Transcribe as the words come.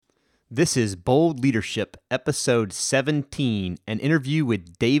This is Bold Leadership, Episode 17, an interview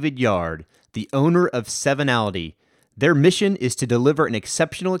with David Yard, the owner of Sevenality. Their mission is to deliver an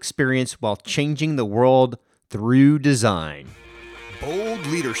exceptional experience while changing the world through design. Bold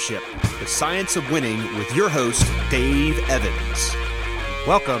Leadership, the science of winning, with your host, Dave Evans.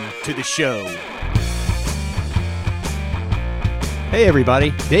 Welcome to the show. Hey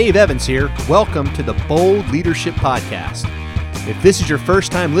everybody, Dave Evans here. Welcome to the Bold Leadership Podcast. If this is your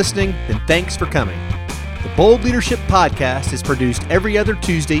first time listening, then thanks for coming. The Bold Leadership Podcast is produced every other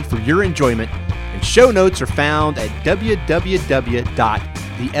Tuesday for your enjoyment, and show notes are found at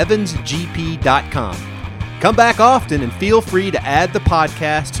www.theevansgp.com. Come back often and feel free to add the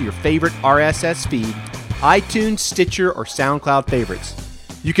podcast to your favorite RSS feed, iTunes, Stitcher, or SoundCloud favorites.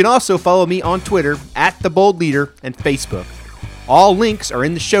 You can also follow me on Twitter @TheBoldLeader and Facebook. All links are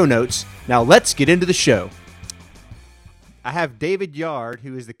in the show notes. Now let's get into the show. I have David Yard,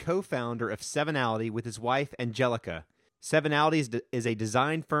 who is the co-founder of Sevenality with his wife, Angelica. Sevenality is a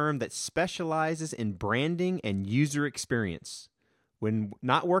design firm that specializes in branding and user experience. When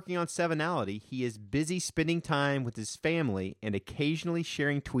not working on Sevenality, he is busy spending time with his family and occasionally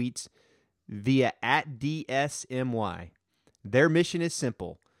sharing tweets via @DSMY. Their mission is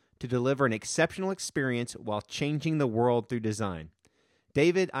simple: to deliver an exceptional experience while changing the world through design.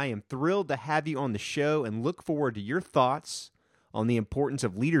 David, I am thrilled to have you on the show and look forward to your thoughts on the importance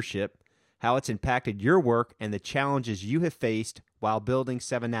of leadership, how it's impacted your work, and the challenges you have faced while building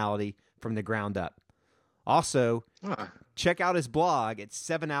Sevenality from the ground up. Also, check out his blog at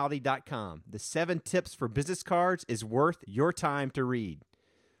sevenality.com. The 7 tips for business cards is worth your time to read.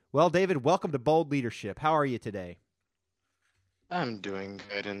 Well, David, welcome to Bold Leadership. How are you today? I'm doing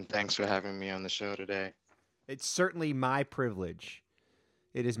good, and thanks for having me on the show today. It's certainly my privilege.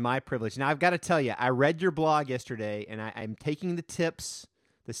 It is my privilege. Now, I've got to tell you, I read your blog yesterday, and I'm taking the tips,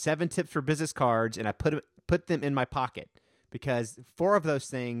 the 7 tips for business cards, and I put them in my pocket because 4 of those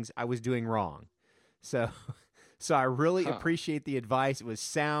things I was doing wrong. So I really appreciate the advice. It was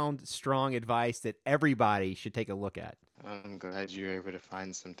sound, strong advice that everybody should take a look at. I'm glad you were able to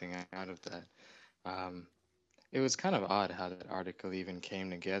find something out of that. It was kind of odd how that article even came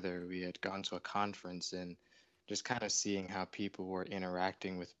together. We had gone to a conference and just kind of seeing how people were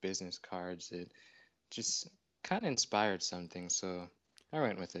interacting with business cards, it just kind of inspired something, so I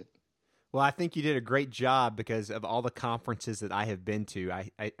went with it. Well, I think you did a great job because of all the conferences that I have been to.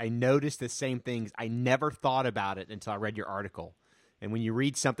 I noticed the same things. I never thought about it until I read your article. And when you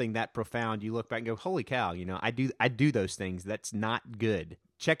read something that profound, you look back and go, holy cow, I do those things. That's not good.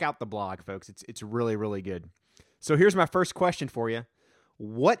 Check out the blog, folks. It's really, really good. So here's my first question for you.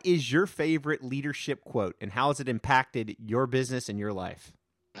 What is your favorite leadership quote, and how has it impacted your business and your life?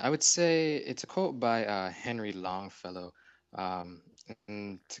 I would say it's a quote by Henry Longfellow.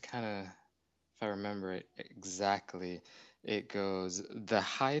 And to kind of, if I remember it exactly, it goes, "The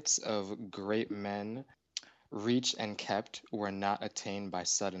heights of great men reached and kept were not attained by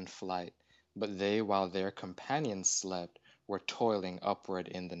sudden flight, but they, while their companions slept, were toiling upward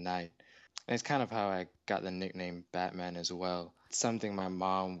in the night." And it's kind of how I got the nickname Batman as well. It's something my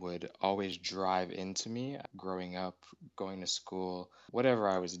mom would always drive into me growing up, going to school, whatever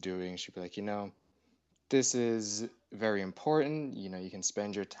I was doing. She'd be like, this is very important. You can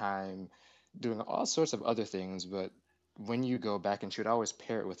spend your time doing all sorts of other things, but when you go back, and she would always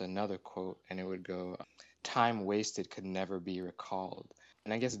pair it with another quote, and it would go, "Time wasted could never be recalled."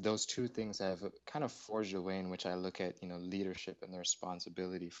 And I guess those 2 things have kind of forged a way in which I look at, leadership and the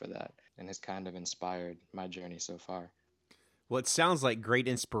responsibility for that, and has kind of inspired my journey so far. Well, it sounds like great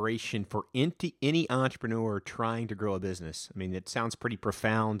inspiration for any entrepreneur trying to grow a business. I mean, it sounds pretty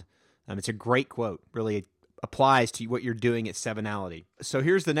profound. It's a great quote. Really applies to what you're doing at Sevenality. So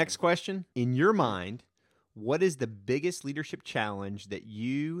here's the next question. In your mind, what is the biggest leadership challenge that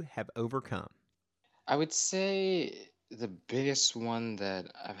you have overcome? I would say the biggest one that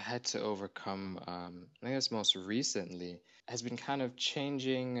I've had to overcome, I guess most recently, has been kind of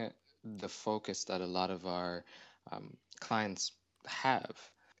changing the focus that a lot of our clients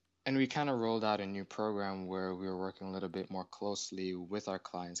have. And we kind of rolled out a new program where we were working a little bit more closely with our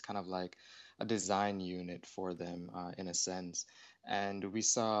clients, kind of like a design unit for them, in a sense. And we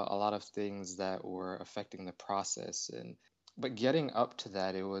saw a lot of things that were affecting the process. But getting up to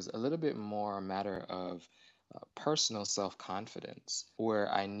that, it was a little bit more a matter of personal self-confidence, where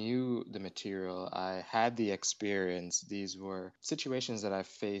I knew the material, I had the experience. These were situations that I've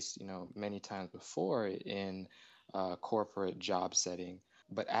faced, many times before in a corporate job setting.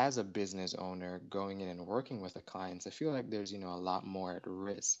 But as a business owner, going in and working with the clients, I feel like there's, a lot more at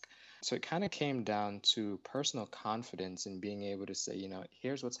risk. So it kind of came down to personal confidence in being able to say,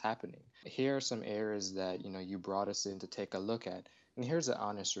 here's what's happening. Here are some areas that, you brought us in to take a look at. And here's an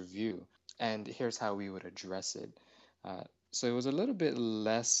honest review. And here's how we would address it. Uh, so it was a little bit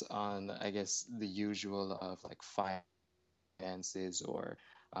less on, I guess, the usual of like finances or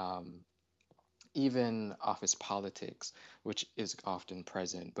um, even office politics, which is often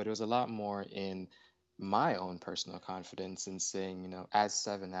present, but it was a lot more in my own personal confidence in saying, as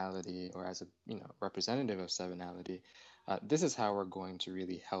Sevenality or as a, representative of Sevenality, this is how we're going to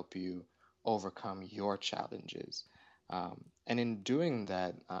really help you overcome your challenges. And in doing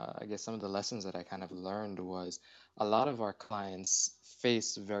that, I guess some of the lessons that I kind of learned was a lot of our clients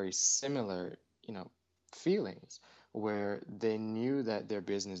face very similar, feelings where they knew that their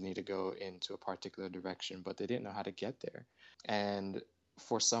business needed to go into a particular direction, but they didn't know how to get there. And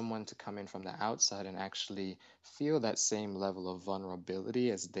for someone to come in from the outside and actually feel that same level of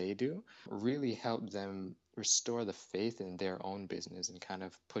vulnerability as they do really helped them restore the faith in their own business and kind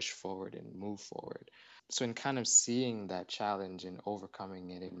of push forward and move forward. So, in kind of seeing that challenge and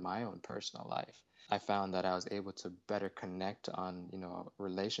overcoming it in my own personal life, I found that I was able to better connect on, a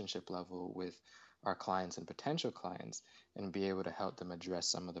relationship level with our clients and potential clients and be able to help them address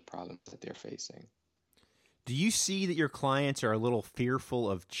some of the problems that they're facing. Do you see that your clients are a little fearful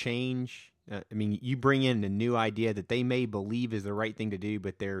of change? I mean, you bring in a new idea that they may believe is the right thing to do,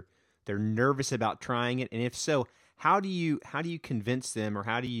 but they're nervous about trying it. And if so, how do you convince them, or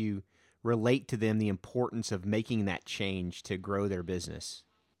how do you relate to them the importance of making that change to grow their business?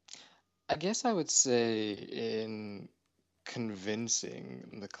 I guess I would say in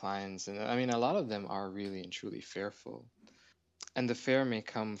convincing the clients, and I mean, a lot of them are really and truly fearful. And the fear may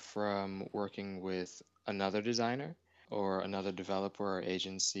come from working with another designer or another developer or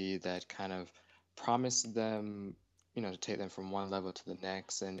agency that kind of promised them, to take them from one level to the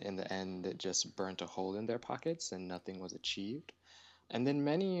next. And in the end, it just burnt a hole in their pockets and nothing was achieved. And then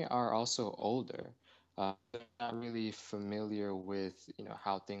many are also older. They're not really familiar with,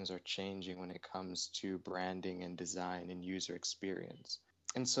 how things are changing when it comes to branding and design and user experience.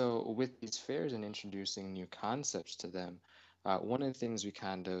 And so with these fairs and introducing new concepts to them, one of the things we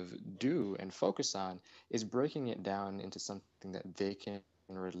kind of do and focus on is breaking it down into something that they can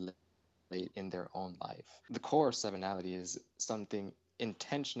relate in their own life. The core of Sevenality is something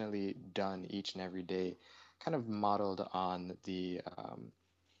intentionally done each and every day, kind of modeled on the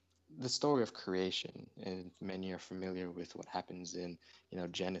story of creation, and many are familiar with what happens in,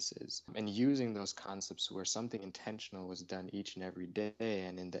 Genesis, and using those concepts where something intentional was done each and every day,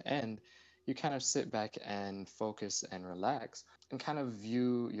 and in the end, you kind of sit back and focus and relax and kind of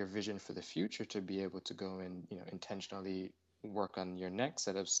view your vision for the future to be able to go and, intentionally work on your next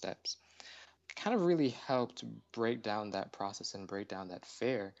set of steps. Kind of really helped break down that process and break down that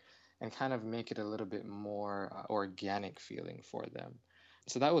fear and kind of make it a little bit more organic feeling for them.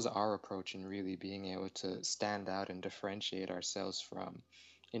 So that was our approach in really being able to stand out and differentiate ourselves from,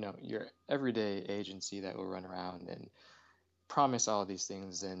 your everyday agency that will run around and promise all these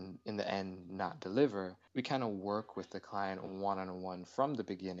things and in the end not deliver. We kind of work with the client one on one from the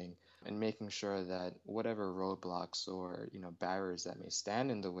beginning and making sure that whatever roadblocks or barriers that may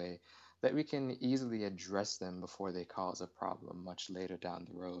stand in the way, that we can easily address them before they cause a problem much later down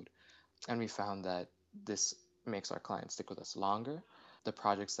the road. And we found that this makes our clients stick with us longer. The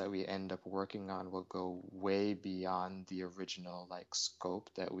projects that we end up working on will go way beyond the original like scope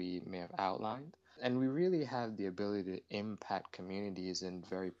that we may have outlined. And we really have the ability to impact communities in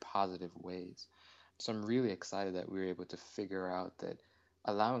very positive ways. So I'm really excited that we were able to figure out that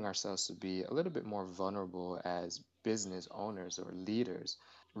allowing ourselves to be a little bit more vulnerable as business owners or leaders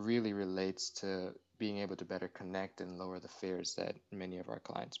really relates to being able to better connect and lower the fears that many of our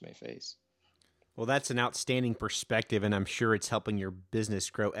clients may face. Well, that's an outstanding perspective, and I'm sure it's helping your business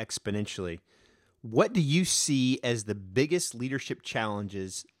grow exponentially. What do you see as the biggest leadership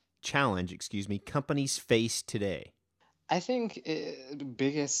companies face today? I think the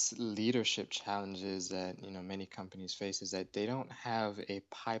biggest leadership challenges that many companies face is that they don't have a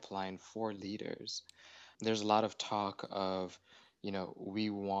pipeline for leaders. There's a lot of talk of, we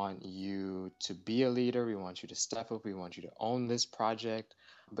want you to be a leader, we want you to step up, we want you to own this project,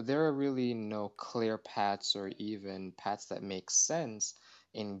 but there are really no clear paths or even paths that make sense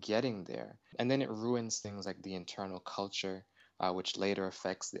in getting there. And then it ruins things like the internal culture, which later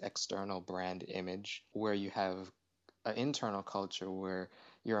affects the external brand image, where you have an internal culture where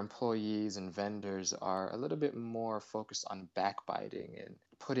your employees and vendors are a little bit more focused on backbiting and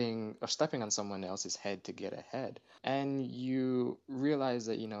putting or stepping on someone else's head to get ahead. And you realize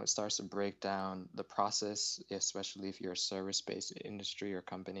that, it starts to break down the process, especially if you're a service based industry or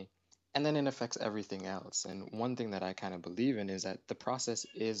company. and then it affects everything else. And one thing that I kind of believe in is that the process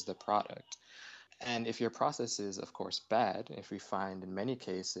is the product. And if your process is, of course, bad, if we find in many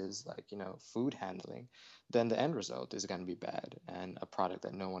cases, like, food handling, then the end result is going to be bad and a product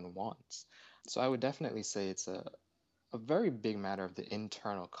that no one wants. So I would definitely say it's a very big matter of the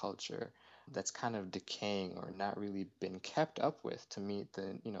internal culture that's kind of decaying or not really been kept up with to meet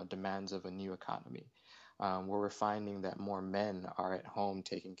the demands of a new economy, where we're finding that more men are at home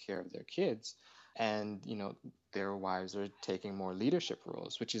taking care of their kids, and their wives are taking more leadership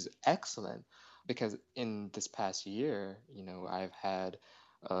roles, which is excellent. Because in this past year, I've had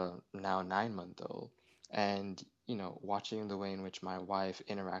a now 9-month old, and watching the way in which my wife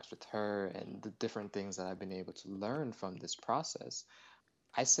interacts with her and the different things that I've been able to learn from this process,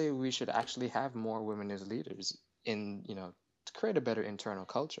 I say we should actually have more women as leaders in, to create a better internal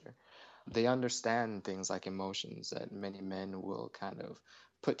culture. They understand things like emotions that many men will kind of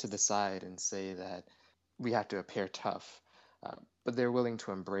put to the side and say that we have to appear tough. But they're willing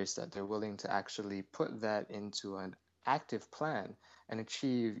to embrace that. They're willing to actually put that into an active plan and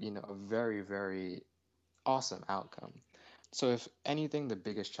achieve, a very, very awesome outcome. So, if anything, the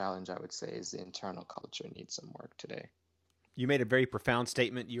biggest challenge I would say is the internal culture needs some work today. You made a very profound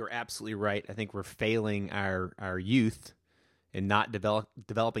statement. You're absolutely right. I think we're failing our youth and not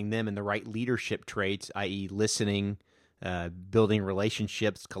developing them in the right leadership traits, i.e., listening, building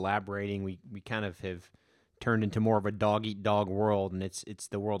relationships, collaborating. We kind of have turned into more of a dog eat dog world, and it's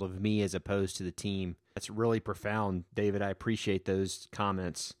the world of me as opposed to the team. That's really profound, David. I appreciate those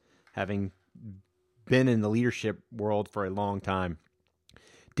comments, having been in the leadership world for a long time.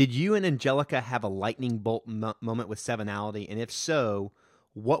 Did you and Angelica have a lightning bolt moment with Sevenality? And if so,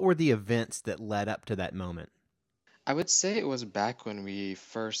 what were the events that led up to that moment? I would say it was back when we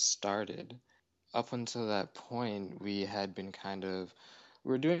first started. Up until that point, we had been kind of,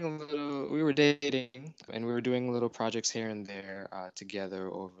 we were dating and we were doing little projects here and there together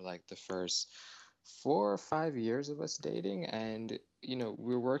over like the first 4 or 5 years of us dating. And, we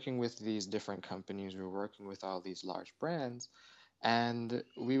were working with these different companies, we were working with all these large brands. And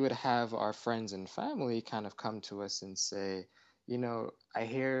we would have our friends and family kind of come to us and say, I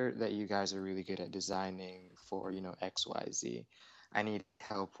hear that you guys are really good at designing for, XYZ. I need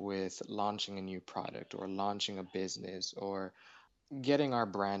help with launching a new product or launching a business or getting our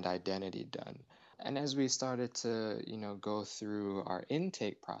brand identity done. And as we started to, go through our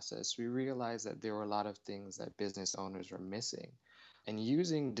intake process, we realized that there were a lot of things that business owners were missing. And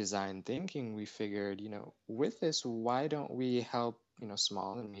using design thinking, we figured, with this, why don't we help,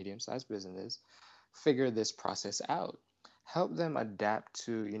 small and medium-sized businesses figure this process out? Help them adapt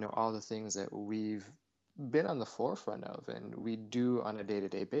to, all the things that we've been on the forefront of and we do on a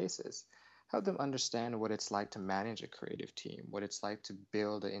day-to-day basis. Help them understand what it's like to manage a creative team, what it's like to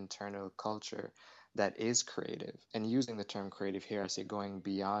build an internal culture that is creative. And using the term creative here, I say going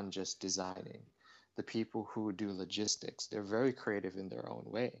beyond just designing. The people who do logistics, they're very creative in their own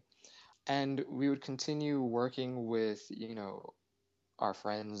way. And we would continue working with, our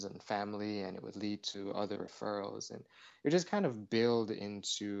friends and family, and it would lead to other referrals. And it just kind of build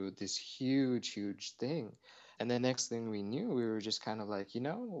into this huge, huge thing. And the next thing we knew, we were just kind of like,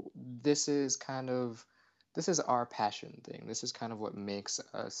 this is kind of, this is our passion thing. This is kind of what makes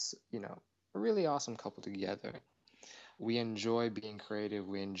us, a really awesome couple together. We enjoy being creative.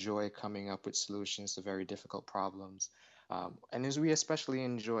 We enjoy coming up with solutions to very difficult problems. And as we especially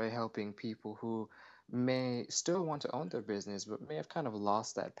enjoy helping people who may still want to own their business, but may have kind of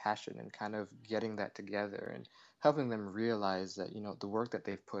lost that passion and kind of getting that together and helping them realize that, the work that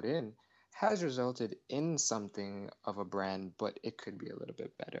they've put in has resulted in something of a brand, but it could be a little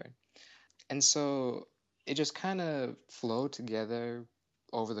bit better. And so it just kind of flowed together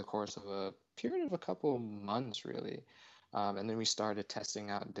over the course of a period of a couple of months, really. And then we started testing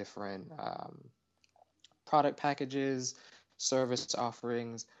out different product packages, service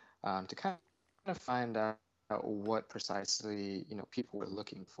offerings, to kind of find out what precisely people were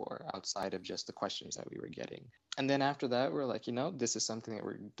looking for outside of just the questions that we were getting. And then after that, we're like, this is something that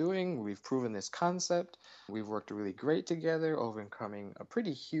we're doing. We've proven this concept. We've worked really great together, overcoming a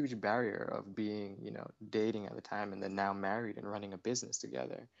pretty huge barrier of being, dating at the time and then now married and running a business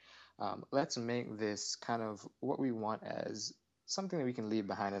together. Let's make this kind of what we want as something that we can leave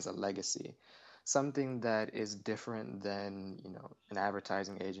behind as a legacy, something that is different than an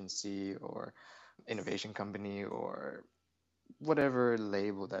advertising agency or innovation company or whatever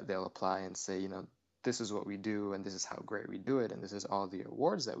label that they'll apply and say, this is what we do and this is how great we do it and this is all the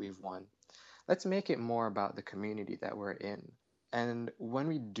awards that we've won. Let's make it more about the community that we're in. And when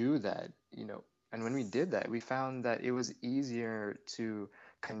we do that, and when we did that, we found that it was easier to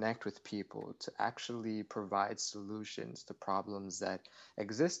connect with people, to actually provide solutions to problems that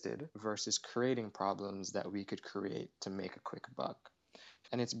existed versus creating problems that we could create to make a quick buck.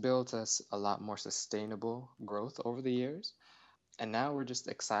 And it's built us a lot more sustainable growth over the years. And now we're just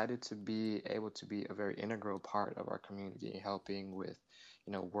excited to be able to be a very integral part of our community, helping with,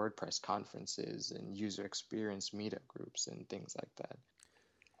 WordPress conferences and user experience meetup groups and things like that.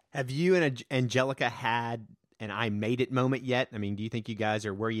 Have you and Angelica had an I made it moment yet? I mean, do you think you guys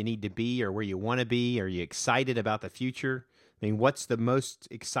are where you need to be or where you want to be? Are you excited about the future? I mean, what's the most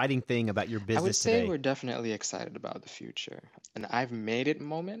exciting thing about your I would business say today? we're definitely excited about the future. And I've made it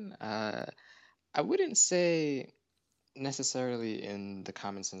moment. I wouldn't say necessarily in the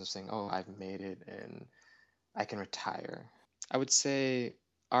common sense of saying, oh, I've made it and I can retire. I would say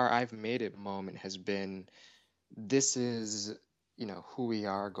our I've made it moment has been this is, who we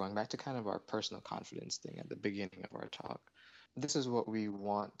are, going back to kind of our personal confidence thing at the beginning of our talk. This is what we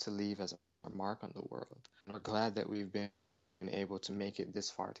want to leave as our mark on the world. And we're glad that we've been able to make it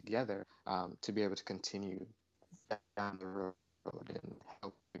this far together, to be able to continue down the road and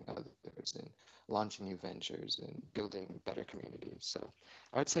helping others and launching new ventures and building better communities. So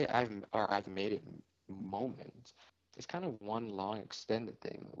I would say I've made it moment. It's kind of one long extended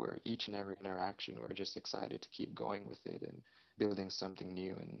thing where each and every interaction we're just excited to keep going with it and building something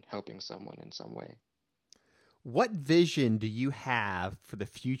new and helping someone in some way. What vision do you have for the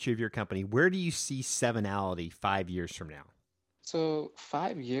future of your company? Where do you see Sevenality 5 years from now? So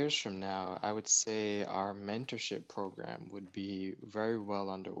 5 years from now, I would say our mentorship program would be very well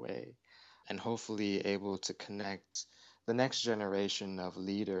underway and hopefully able to connect the next generation of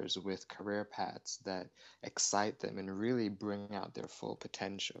leaders with career paths that excite them and really bring out their full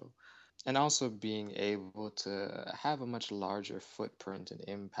potential. And also being able to have a much larger footprint and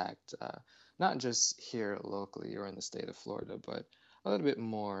impact, not just here locally or in the state of Florida, but a little bit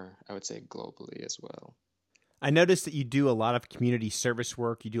more, I would say, globally as well. I noticed that you do a lot of community service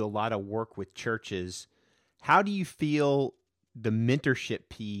work. You do a lot of work with churches. How do you feel the mentorship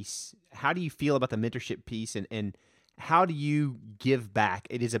piece? How do you feel about the mentorship piece and how do you give back?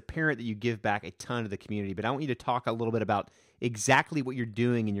 It is apparent that you give back a ton to the community, but I want you to talk a little bit about exactly what you're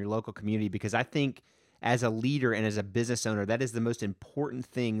doing in your local community because I think as a leader and as a business owner, that is the most important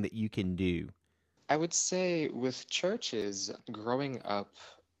thing that you can do. I would say with churches, growing up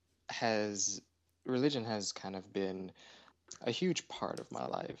has religion has kind of been a huge part of my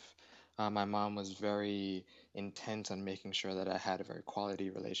life. My mom was very intent on making sure that I had a very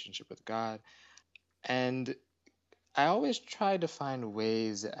quality relationship with God, and I always tried to find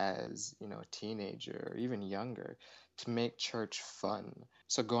ways as, a teenager or even younger to make church fun.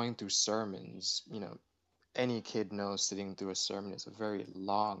 So going through sermons, any kid knows sitting through a sermon is a very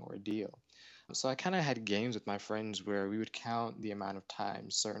long ordeal. So I kind of had games with my friends where we would count the amount of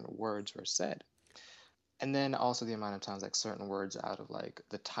times certain words were said. And then also the amount of times like certain words out of like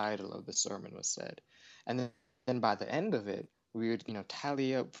the title of the sermon was said. And then by the end of it, we would,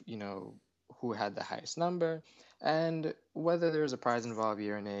 tally up, who had the highest number. And whether there was a prize involved,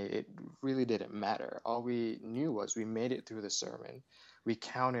 year or nay, it really didn't matter. All we knew was we made it through the sermon. We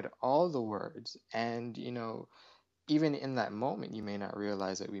counted all the words. And, even in that moment, you may not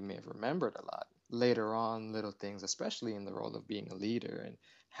realize that we may have remembered a lot. Later on, little things, especially in the role of being a leader and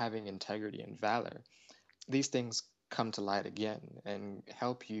having integrity and valor, these things come to light again and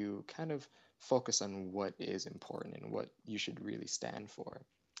help you kind of focus on what is important and what you should really stand for.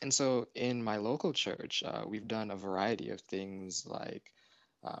 And so in my local church, we've done a variety of things like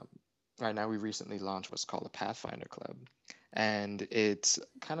um, right now we recently launched what's called a Pathfinder Club. And it's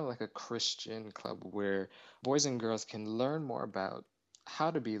kind of like a Christian club where boys and girls can learn more about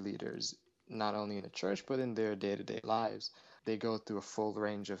how to be leaders, not only in the church, but in their day to day lives. They go through a full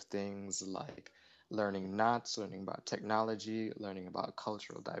range of things like learning knots, learning about technology, learning about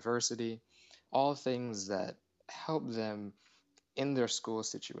cultural diversity, all things that help them in their school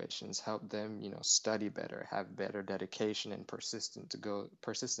situations, help them, study better, have better dedication and persistence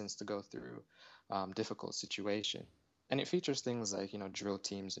to go through difficult situations. And it features things like, drill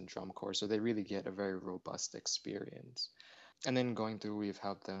teams and drum corps, so they really get a very robust experience. And then going through, we've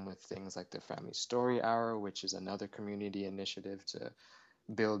helped them with things like the Family Story Hour, which is another community initiative to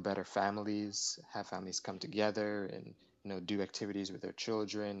build better families, have families come together and, do activities with their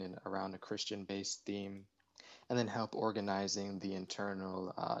children and around a Christian-based theme, and then help organizing the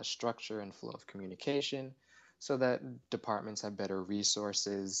internal structure and flow of communication so that departments have better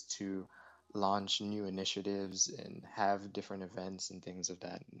resources to launch new initiatives and have different events and things of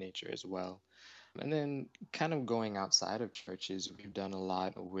that nature as well. And then, kind of going outside of churches, we've done a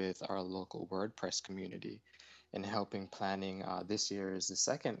lot with our local WordPress community. in helping planning. This year is the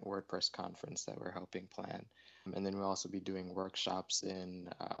second WordPress conference that we're helping plan. And then we'll also be doing workshops in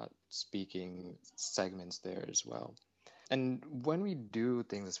speaking segments there as well. And when we do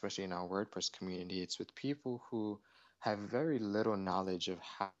things, especially in our WordPress community, it's with people who have very little knowledge of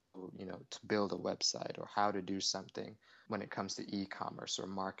how, to build a website or how to do something when it comes to e-commerce or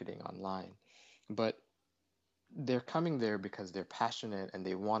marketing online. But they're coming there because they're passionate and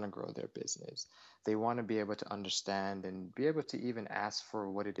they want to grow their business. They want to be able to understand and be able to even ask for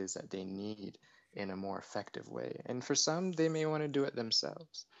what it is that they need in a more effective way. And for some, they may want to do it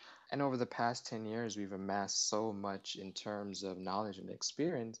themselves. And over the past 10 years, we've amassed so much in terms of knowledge and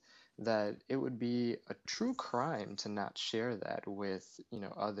experience that it would be a true crime to not share that with,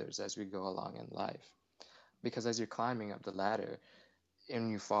 others as we go along in life. Because as you're climbing up the ladder,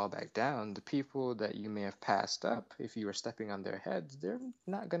 and you fall back down, the people that you may have passed up, if you were stepping on their heads, they're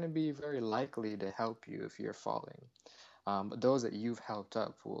not going to be very likely to help you if you're falling. But those that you've helped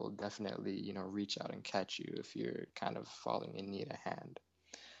up will definitely, reach out and catch you if you're kind of falling and need a hand.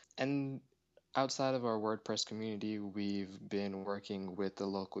 And outside of our WordPress community, we've been working with the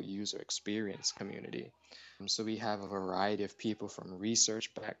local user experience community. So we have a variety of people from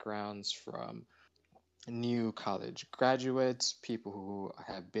research backgrounds, from new college graduates, people who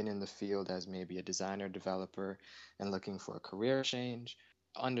have been in the field as maybe a designer, developer, and looking for a career change,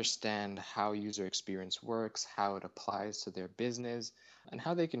 understand how user experience works, how it applies to their business, and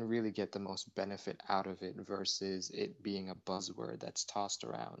how they can really get the most benefit out of it versus it being a buzzword that's tossed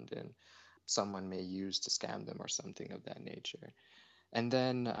around and someone may use to scam them or something of that nature. And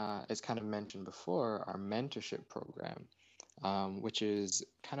then, as kind of mentioned before, our mentorship program, which is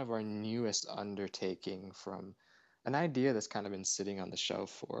kind of our newest undertaking from an idea that's kind of been sitting on the shelf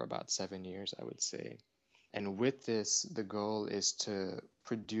for about 7 years, I would say. And with this, the goal is to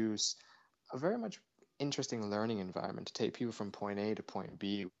produce a very much interesting learning environment to take people from point A to point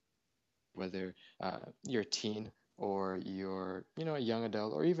B, whether you're a teen or you're, a young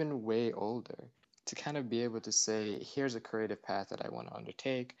adult or even way older, to kind of be able to say, here's a creative path that I want to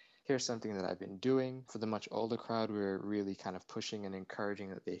undertake. Here's something that I've been doing. For the much older crowd, we're really kind of pushing and encouraging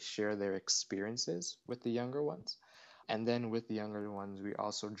that they share their experiences with the younger ones. And then with the younger ones, we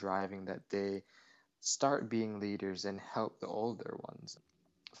also driving that they start being leaders and help the older ones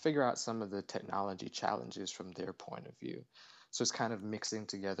figure out some of the technology challenges from their point of view. So it's kind of mixing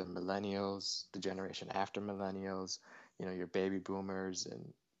together millennials, the generation after millennials, your baby boomers,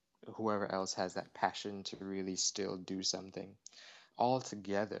 and whoever else has that passion to really still do something all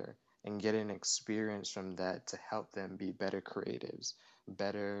together and get an experience from that to help them be better creatives,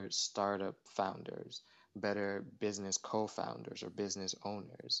 better startup founders, better business co founders or business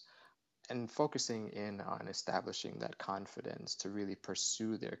owners, and focusing in on establishing that confidence to really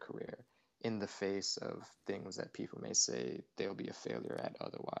pursue their career in the face of things that people may say they'll be a failure at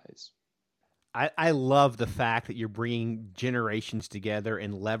otherwise. I love the fact that you're bringing generations together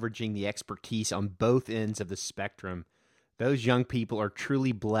and leveraging the expertise on both ends of the spectrum. Those young people are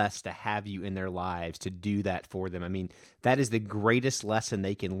truly blessed to have you in their lives to do that for them. I mean, that is the greatest lesson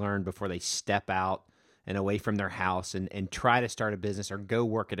they can learn before they step out and away from their house and try to start a business or go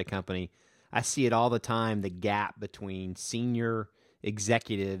work at a company. I see it all the time, the gap between senior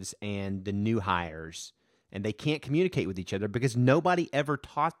executives and the new hires. And they can't communicate with each other because nobody ever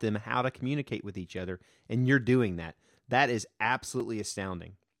taught them how to communicate with each other. And you're doing that. That is absolutely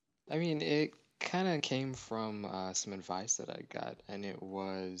astounding. I mean, it kind of came from some advice that I got, and it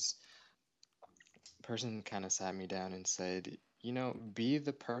was a person kind of sat me down and said, be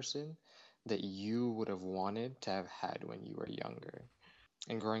the person that you would have wanted to have had when you were younger.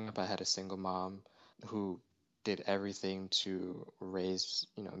 And growing up, I had a single mom who did everything to raise,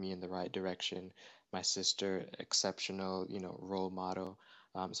 me in the right direction. My sister, exceptional, role model.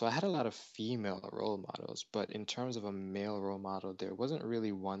 So I had a lot of female role models, but in terms of a male role model, there wasn't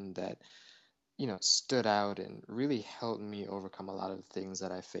really one that, stood out and really helped me overcome a lot of the things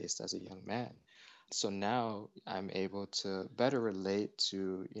that I faced as a young man. So now I'm able to better relate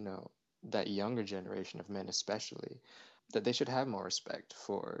to, that younger generation of men, especially, that they should have more respect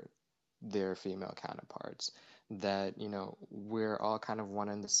for their female counterparts. That, we're all kind of one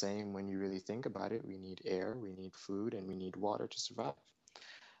and the same when you really think about it. We need air, we need food, and we need water to survive.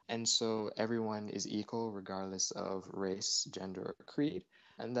 And so everyone is equal regardless of race, gender, or creed,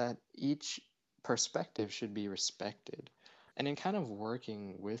 and that each perspective should be respected. And in kind of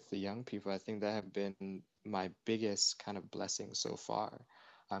working with the young people, I think that have been my biggest kind of blessing so far.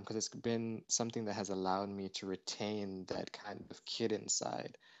 Because it's been something that has allowed me to retain that kind of kid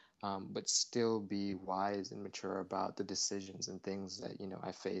inside, but still be wise and mature about the decisions and things that,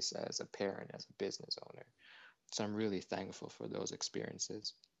 I face as a parent, as a business owner. So I'm really thankful for those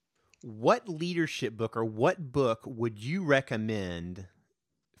experiences. What leadership book or what book would you recommend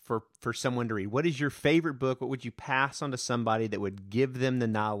for someone to read? What is your favorite book? What would you pass on to somebody that would give them the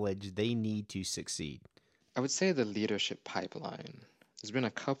knowledge they need to succeed? I would say The Leadership Pipeline. There's been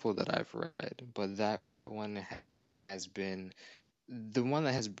a couple that I've read, but that one has been the one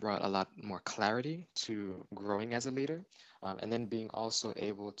that has brought a lot more clarity to growing as a leader, and then being also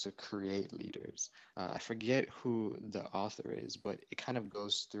able to create leaders. I forget who the author is, but it kind of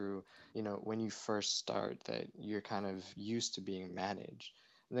goes through, when you first start, that you're kind of used to being managed.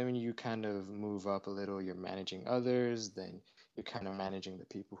 And then when you kind of move up a little, you're managing others, then you're kind of managing the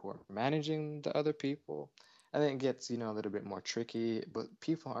people who are managing the other people. And then it gets, a little bit more tricky, but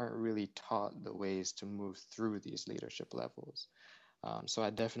people aren't really taught the ways to move through these leadership levels. So I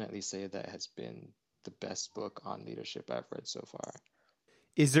definitely say that has been the best book on leadership I've read so far.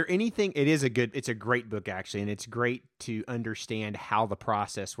 Is there anything, it's a great book actually, and it's great to understand how the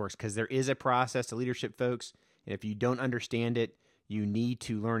process works, because there is a process to leadership, folks. And if you don't understand it, you need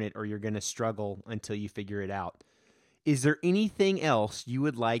to learn it or you're going to struggle until you figure it out. Is there anything else you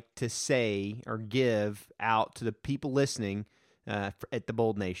would like to say or give out to the people listening at the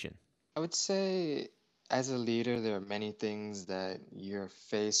Bold Nation? I would say, as a leader, there are many things that you're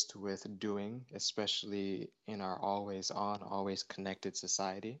faced with doing, especially in our always on, always connected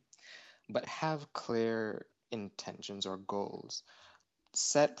society. But have clear intentions or goals.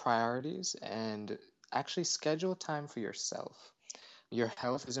 Set priorities and actually schedule time for yourself. Your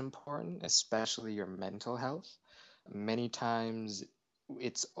health is important, especially your mental health. Many times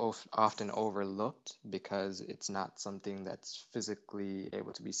it's often overlooked because it's not something that's physically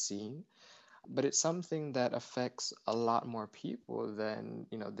able to be seen, but it's something that affects a lot more people than,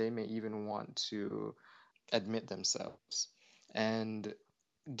 they may even want to admit themselves. And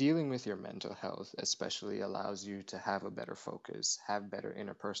dealing with your mental health especially allows you to have a better focus, have better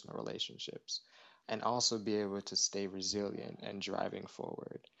interpersonal relationships, and also be able to stay resilient and driving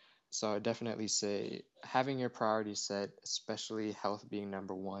forward. So I definitely say having your priorities set, especially health being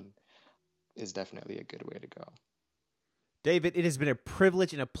number one, is definitely a good way to go. David, it has been a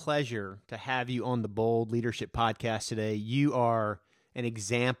privilege and a pleasure to have you on the Bold Leadership Podcast today. You are an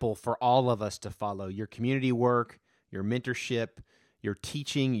example for all of us to follow. Your community work, your mentorship, your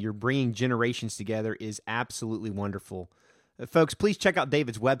teaching, your bringing generations together is absolutely wonderful. Folks, please check out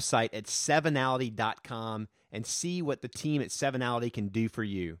David's website at sevenality.com and see what the team at Sevenality can do for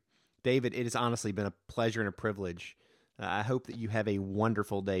you. David, it has honestly been a pleasure and a privilege. I hope that you have a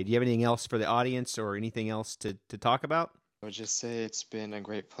wonderful day. Do you have anything else for the audience or anything else to talk about? I would just say it's been a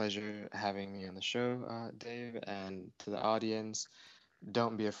great pleasure having me on the show, Dave, and to the audience,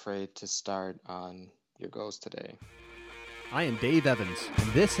 don't be afraid to start on your goals today. I am Dave Evans,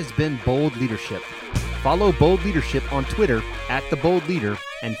 and this has been Bold Leadership. Follow Bold Leadership on Twitter at The Bold Leader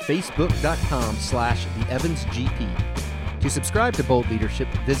and Facebook.com/TheEvansGP. To subscribe to Bold Leadership,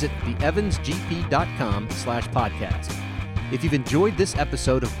 visit TheEvansGP.com/podcast. If you've enjoyed this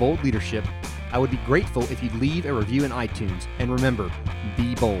episode of Bold Leadership, I would be grateful if you'd leave a review in iTunes. And remember,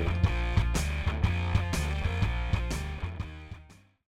 be bold.